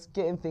think just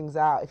getting things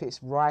out, if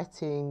it's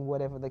writing,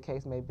 whatever the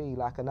case may be.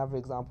 Like another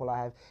example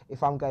I have,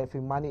 if I'm going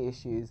through money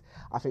issues,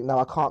 I think, no,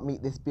 I can't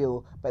meet this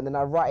bill. But then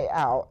I write it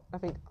out, I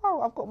think,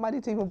 oh, I've got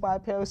money to even buy a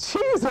pair of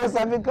shoes or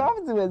something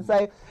afterwards.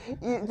 So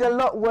it's a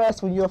lot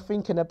worse when you're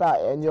thinking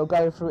about it and you're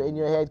going through it in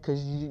your head,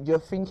 because you're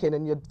thinking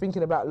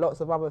about lots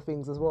of other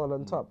things as well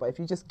on top. But if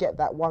you just get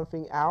that one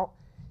thing out,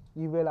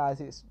 you realise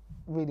it's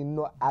really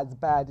not as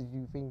bad as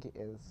you think it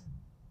is.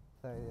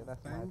 So yeah,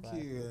 that's my advice.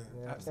 Thank you.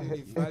 Yeah.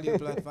 Absolutely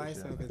valuable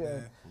advice over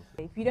there.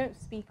 If you don't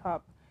speak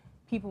up,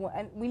 people,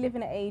 and we live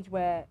in an age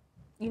where,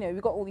 you know,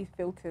 we've got all these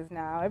filters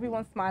now.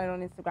 Everyone's smiling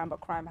on Instagram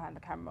but crying behind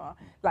the camera.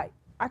 Like,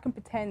 I can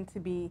pretend to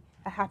be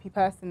a happy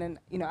person, and,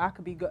 you know, I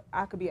could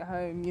be at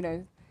home, you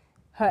know,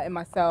 hurting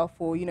myself,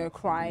 or, you know,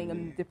 crying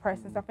and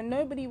depressed and stuff, and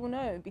nobody will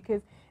know,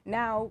 because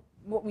now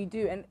what we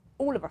do, and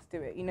all of us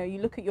do it, you know, you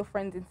look at your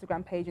friend's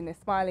Instagram page and they're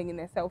smiling in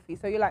their selfie,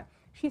 so you're like,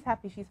 she's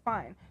happy, she's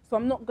fine. So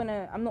I'm not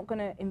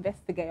gonna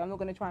investigate, I'm not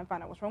gonna try and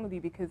find out what's wrong with you,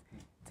 because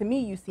to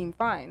me you seem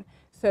fine.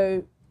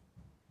 So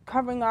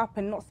covering up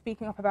and not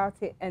speaking up about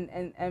it,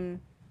 and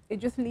it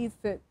just leads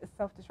to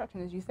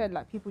self-destruction, as you said.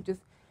 Like, people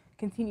just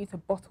continue to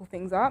bottle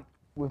things up.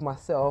 With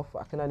myself,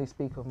 I can only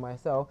speak of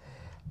myself,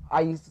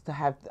 I used to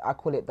have, I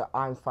call it the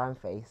I'm fine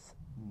face.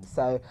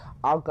 So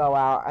I'll go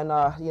out and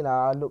you know,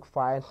 I look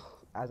fine,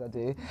 as I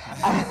do,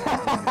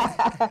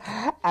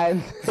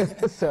 and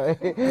sorry,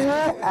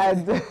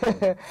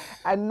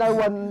 and no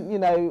one, you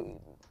know,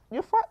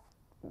 you're fine.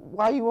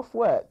 Why are you off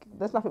work?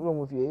 There's nothing wrong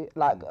with you.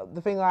 Like,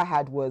 the thing I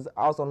had was,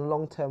 I was on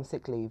long-term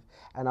sick leave,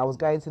 and I was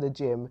going to the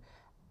gym,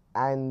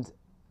 and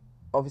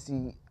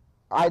obviously,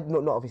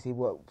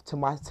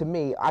 to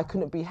me, I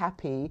couldn't be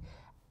happy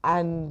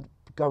and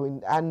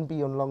going and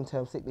be on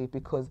long-term sick leave,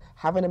 because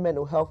having a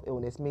mental health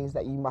illness means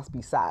that you must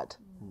be sad.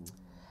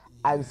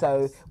 And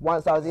so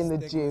once I was in the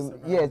gym,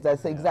 yes,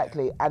 that's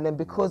exactly. And then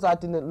because I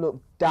didn't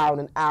look down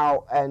and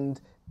out,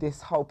 and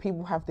this whole,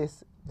 people have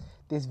this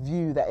this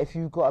view that if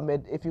you've got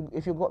if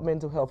you've got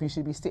mental health, you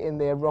should be sitting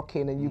there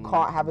rocking and you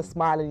can't have a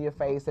smile on your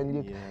face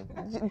and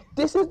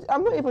this is,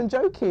 I'm not even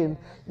joking.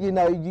 You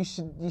know, you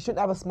shouldn't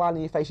have a smile on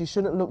your face. You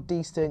shouldn't look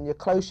decent. Your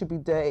clothes should be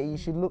dirty. You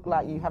should look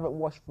like you haven't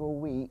washed for a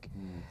week.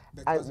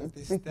 Because of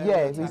this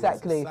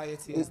exactly.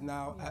 Society is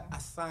now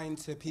assigned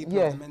to people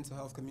in the mental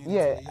health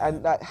community.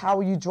 And like, how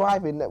are you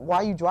driving? Why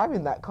are you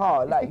driving that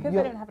car? It's like, because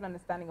they don't have an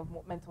understanding of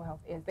what mental health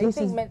is. They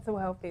think mental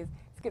health is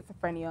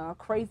schizophrenia,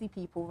 crazy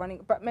people running,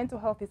 but mental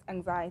health is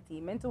anxiety.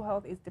 Mental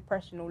health is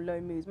depression or low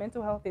moods.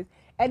 Mental health is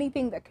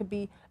anything that could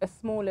be as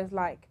small as,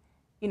 like,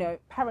 you know,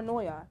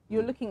 paranoia.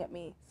 You're looking at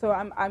me, so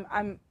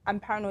I'm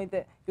paranoid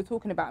that you're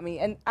talking about me,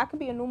 and I could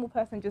be a normal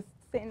person just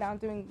sitting down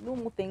doing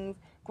normal things,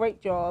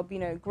 great job, you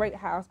know, great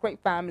house, great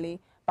family,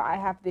 but I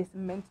have this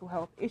mental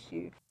health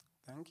issue.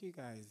 Thank you,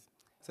 guys.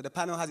 So the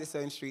panel has its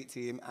own street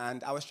team,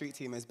 and our street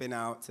team has been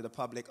out to the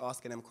public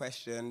asking them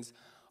questions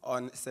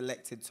on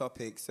selected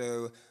topics.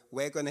 So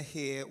we're going to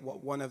hear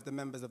what one of the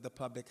members of the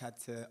public had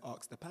to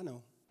ask the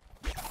panel.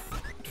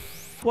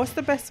 What's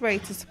the best way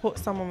to support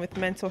someone with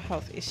mental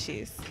health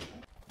issues?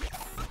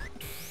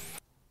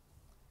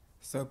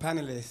 So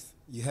panelists,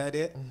 you heard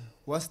it.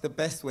 What's the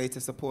best way to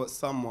support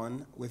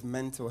someone with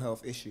mental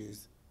health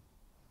issues?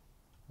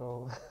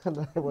 Oh,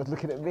 everyone's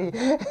looking at me.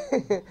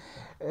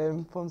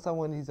 From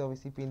someone who's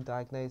obviously been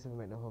diagnosed with a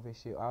mental health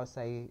issue, I would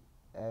say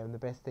the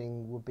best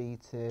thing would be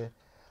to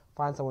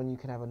find someone you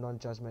can have a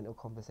non-judgmental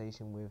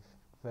conversation with,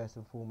 first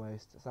and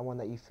foremost. Someone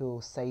that you feel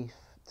safe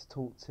to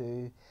talk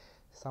to,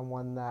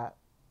 someone that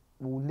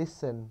will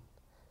listen.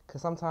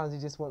 Because sometimes you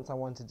just want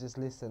someone to just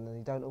listen, and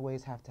you don't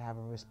always have to have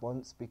a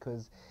response,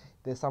 because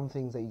there's some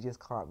things that you just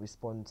can't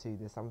respond to.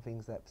 There's some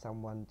things that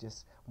someone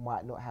just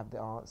might not have the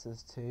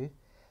answers to.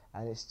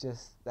 And it's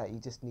just that you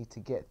just need to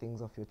get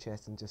things off your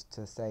chest and just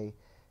to say,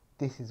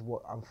 this is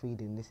what I'm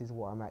feeling, this is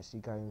what I'm actually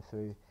going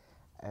through.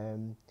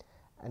 And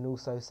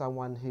also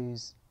someone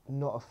who's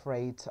not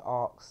afraid to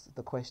ask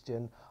the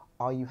question,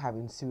 are you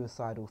having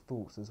suicidal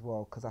thoughts as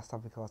well? Because that's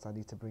something else I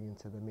need to bring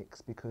into the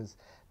mix, because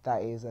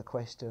that is a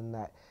question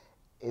that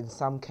in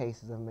some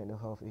cases of mental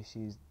health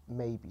issues,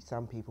 maybe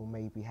some people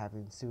may be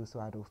having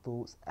suicidal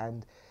thoughts,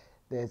 and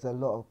there's a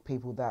lot of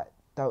people that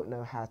don't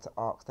know how to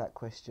ask that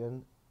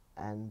question.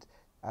 And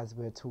as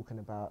we're talking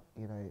about,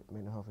 you know,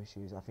 mental health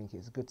issues, I think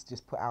it's good to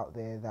just put out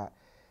there that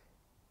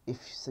if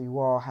you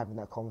are having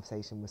that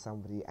conversation with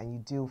somebody and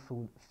you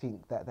do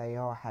think that they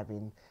are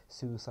having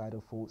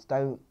suicidal thoughts,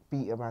 don't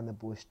beat around the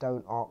bush.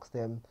 Don't ask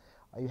them,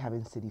 are you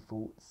having silly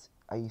thoughts?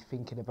 Are you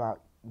thinking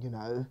about, you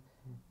know,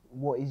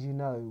 what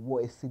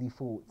is silly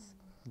thoughts?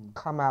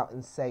 Come out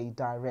and say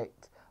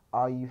direct,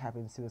 are you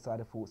having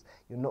suicidal thoughts?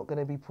 You're not going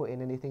to be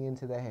putting anything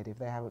into their head if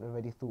they haven't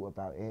already thought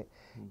about it.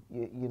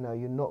 You know,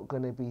 you're not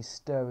going to be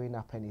stirring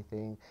up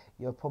anything.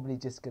 You're probably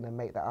just going to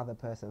make that other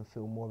person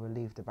feel more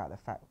relieved about the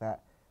fact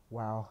that,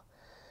 wow,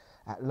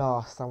 at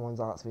last someone's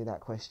asked me that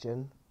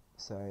question.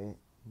 So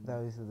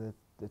those are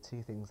the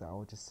two things that I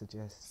would just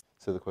suggest.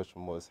 So the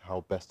question was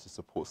how best to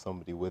support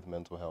somebody with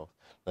mental health.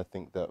 And I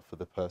think that for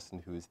the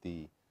person who is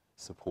the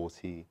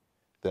supportee,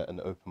 that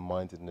an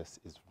open-mindedness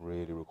is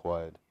really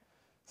required.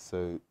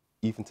 So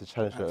even to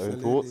challenge their own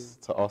thoughts,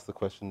 to ask the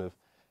question of,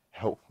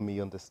 help me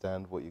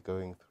understand what you're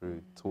going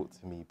through, talk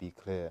to me, be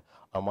clear.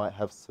 I might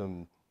have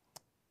some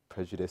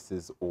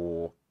prejudices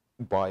or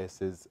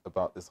biases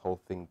about this whole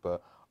thing,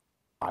 but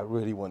I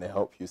really want to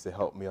help you, so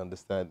help me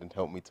understand and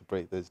help me to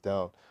break those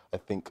down. I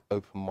think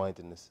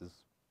open-mindedness is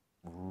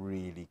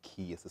really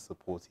key as a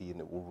supportee,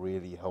 and it will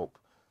really help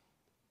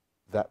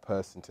that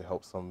person to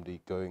help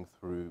somebody going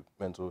through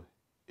mental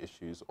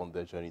issues on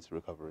their journey to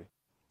recovery.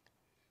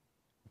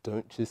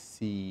 Don't just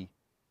see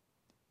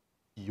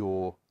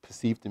your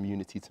perceived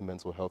immunity to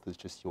mental health as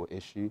just your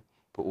issue,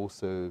 but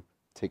also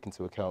take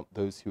into account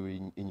those who are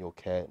in your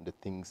care and the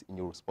things in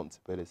your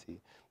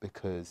responsibility,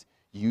 because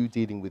you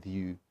dealing with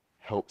you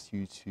helps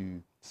you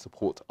to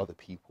support other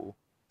people.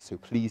 So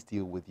please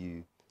deal with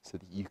you so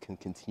that you can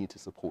continue to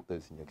support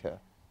those in your care.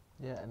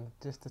 Yeah, and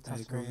just to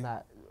touch on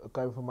that,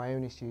 going from my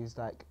own issues,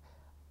 like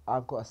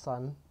I've got a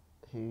son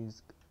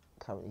who's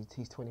currently,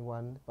 he's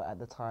 21, but at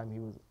the time he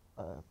was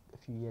a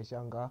few years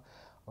younger,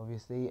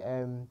 obviously.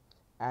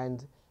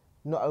 And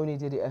not only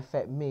did it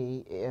affect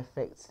me, it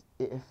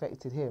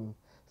affected him.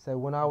 So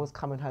when I was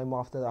coming home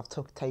after I've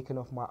taken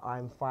off my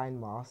I'm fine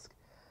mask,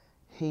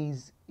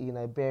 he's, you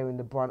know, bearing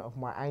the brunt of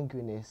my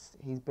angriness.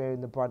 He's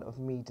bearing the brunt of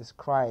me just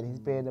crying. He's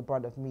bearing the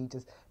brunt of me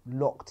just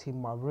locked in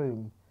my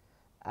room.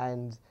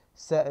 And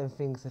certain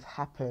things have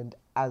happened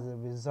as a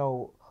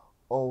result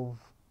of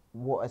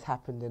what has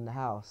happened in the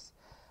house,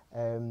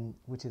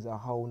 which is a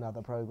whole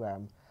nother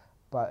program.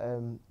 But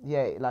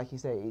yeah, like you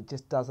say, it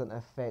just doesn't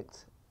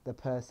affect the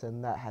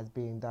person that has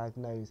been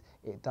diagnosed.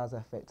 It does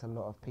affect a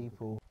lot of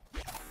people.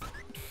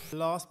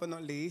 Last but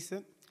not least,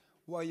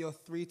 what are your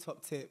 3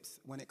 top tips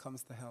when it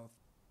comes to health?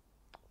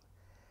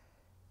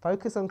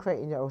 Focus on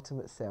creating your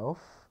ultimate self.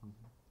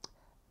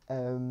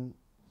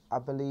 I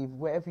believe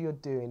whatever you're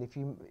doing, if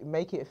you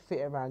make it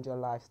fit around your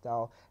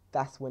lifestyle,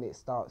 that's when it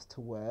starts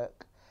to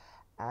work.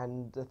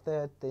 And the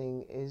third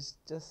thing is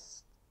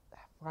just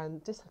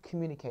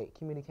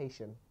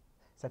communication.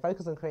 So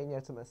focus on creating your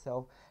ultimate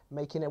self,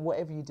 making it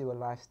whatever you do a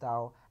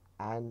lifestyle,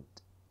 and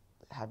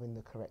having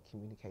the correct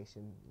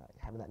communication, like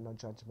having that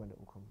non-judgmental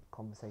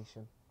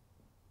conversation.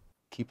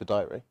 Keep a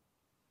diary.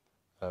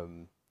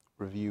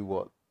 Review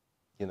what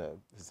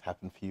has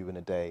happened for you in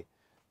a day,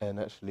 and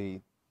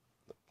actually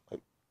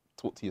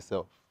talk to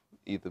yourself,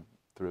 either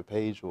through a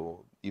page or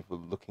either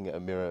looking at a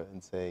mirror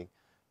and saying,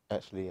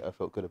 actually, I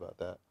felt good about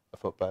that, I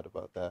felt bad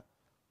about that,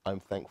 I'm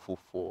thankful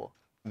for.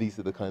 These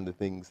are the kind of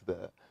things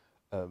that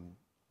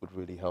would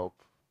really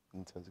help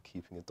in terms of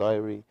keeping a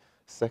diary.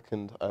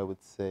 Second, I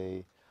would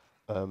say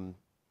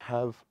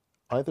have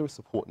either a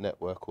support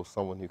network or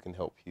someone who can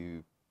help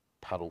you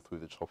paddle through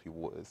the choppy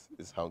waters,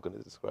 is how I'm going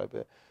to describe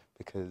it,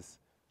 because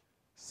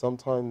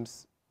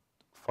sometimes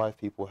 5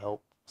 people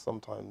help,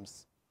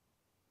 sometimes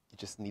you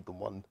just need the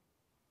one,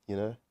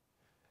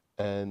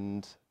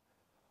 And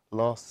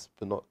last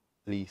but not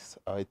least,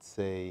 I'd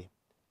say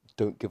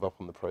don't give up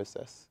on the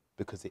process,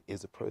 because it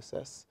is a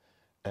process.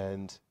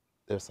 And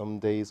there are some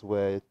days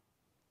where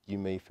you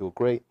may feel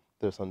great,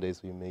 there are some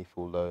days where you may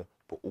feel low,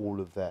 but all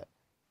of that,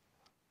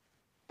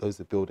 those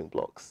are building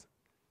blocks.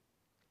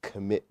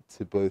 Commit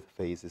to both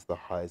phases, the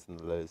highs and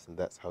the lows, and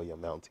that's how your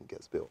mountain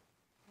gets built.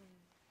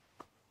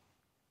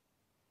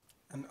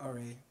 And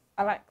Ori?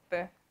 I like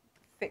the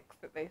 6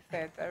 that they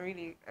said. I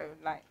really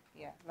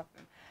love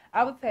them.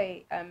 I would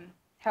say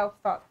health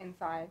starts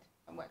inside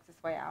and works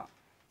its way out.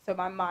 So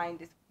my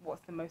mind is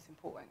what's the most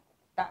important.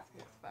 That's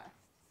what's first.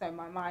 So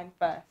my mind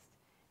first,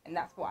 and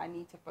that's what I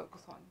need to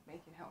focus on,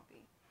 making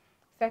healthy.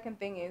 Second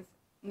thing is,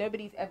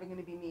 nobody's ever going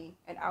to be me,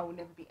 and I will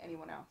never be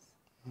anyone else.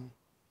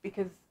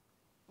 Because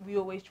we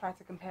always try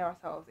to compare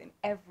ourselves in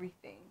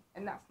everything,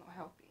 and that's not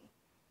healthy.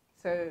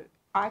 So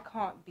I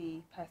can't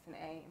be person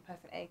A, and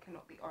person A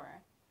cannot be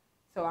Ore.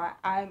 So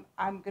I'm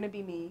going to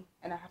be me,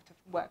 and I have to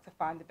work to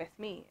find the best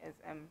me, as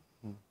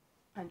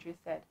Andrew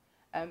said.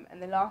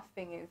 And the last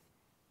thing is,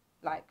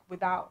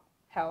 without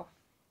health,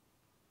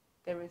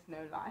 there is no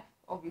life,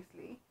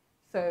 obviously.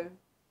 So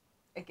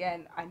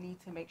again, I need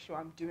to make sure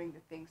I'm doing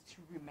the things to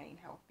remain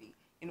healthy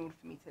in order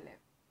for me to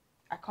live.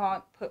 I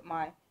can't put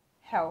my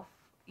health,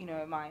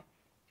 my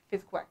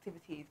physical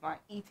activities, my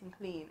eating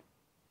clean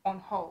on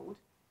hold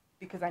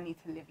because I need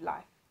to live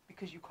life.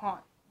 Because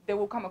there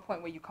will come a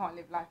point where you can't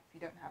live life if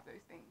you don't have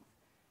those things.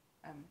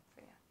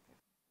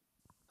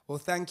 Well,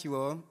 thank you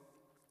all.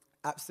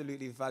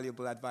 Absolutely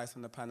valuable advice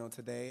from the panel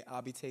today.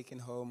 I'll be taking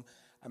home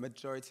a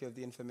majority of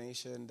the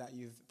information that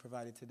you've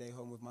provided today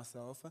home with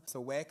myself.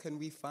 So where can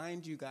we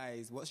find you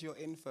guys? What's your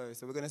info?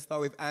 So we're going to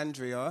start with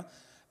Andrea.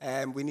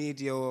 We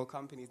need your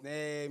company's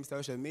name,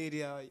 social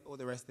media, all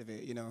the rest of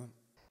it,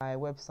 My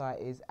website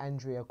is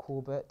Andrea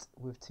Corbett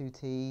with 2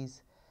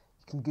 T's.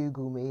 You can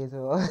Google me as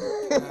well.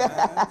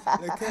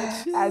 Look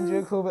at you.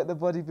 Andrea Corbett, the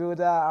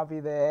bodybuilder. I'll be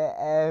there.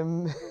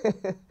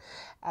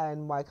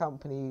 And my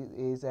company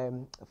is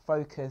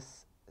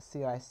Focus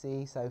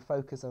CIC. So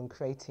focus on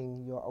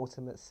creating your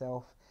ultimate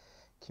self,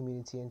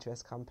 community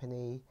interest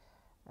company.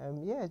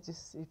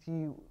 Just if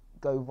you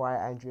go via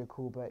Andrea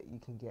Corbett, you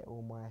can get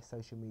all my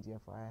social media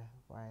via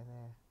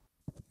there.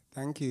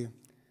 Thank you.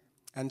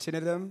 And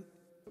Chinedum?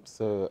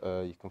 So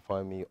you can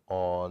find me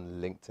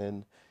on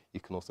LinkedIn. You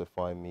can also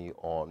find me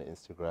on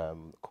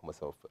Instagram. Call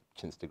myself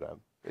Chinstagram,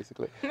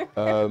 basically.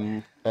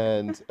 And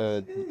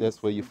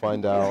that's where you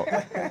find out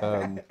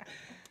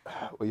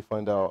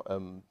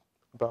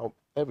about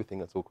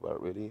everything I talk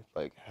about, really,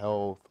 like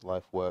health,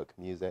 life, work,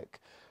 music.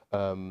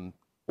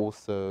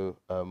 Also,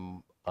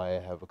 I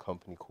have a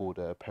company called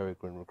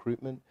Peregrine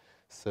Recruitment.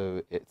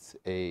 So it's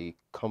a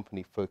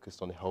company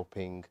focused on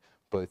helping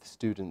both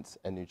students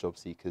and new job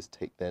seekers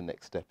take their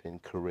next step in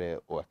career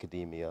or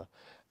academia.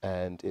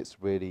 And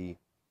it's really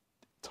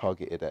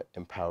targeted at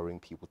empowering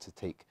people to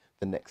take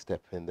the next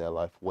step in their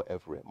life,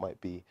 whatever it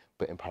might be,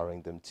 but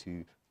empowering them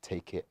to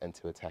take it and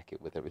to attack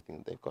it with everything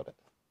that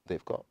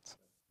they've got.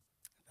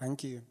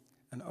 Thank you.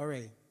 And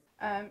Ore?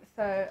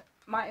 So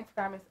my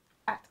Instagram is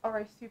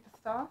 @Ore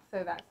Superstar.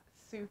 So that's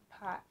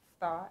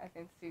Superstar, as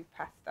in Sue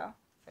Pasta.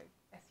 So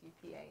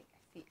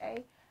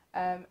SUPASTA.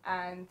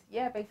 And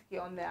basically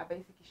on there, I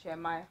basically share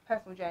my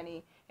personal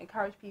journey,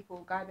 encourage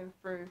people, guide them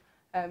through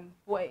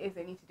what it is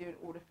they need to do in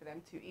order for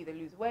them to either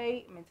lose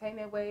weight, maintain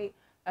their weight,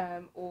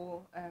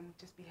 or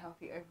just be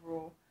healthy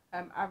overall.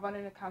 I run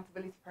an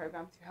accountability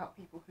program to help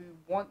people who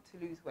want to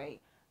lose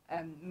weight,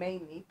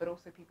 mainly, but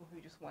also people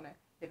who just want to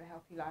live a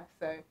healthy life.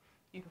 So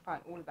you can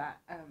find all of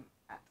that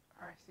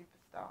 @Ore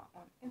Superstar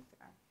on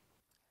Instagram.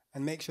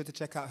 And make sure to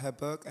check out her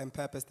book,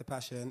 Purpose to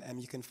Passion,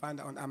 and you can find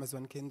it on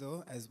Amazon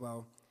Kindle as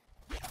well.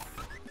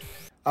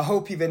 I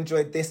hope you've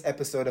enjoyed this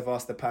episode of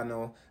Ask the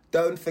Panel.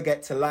 Don't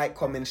forget to like,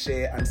 comment,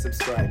 share, and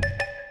subscribe.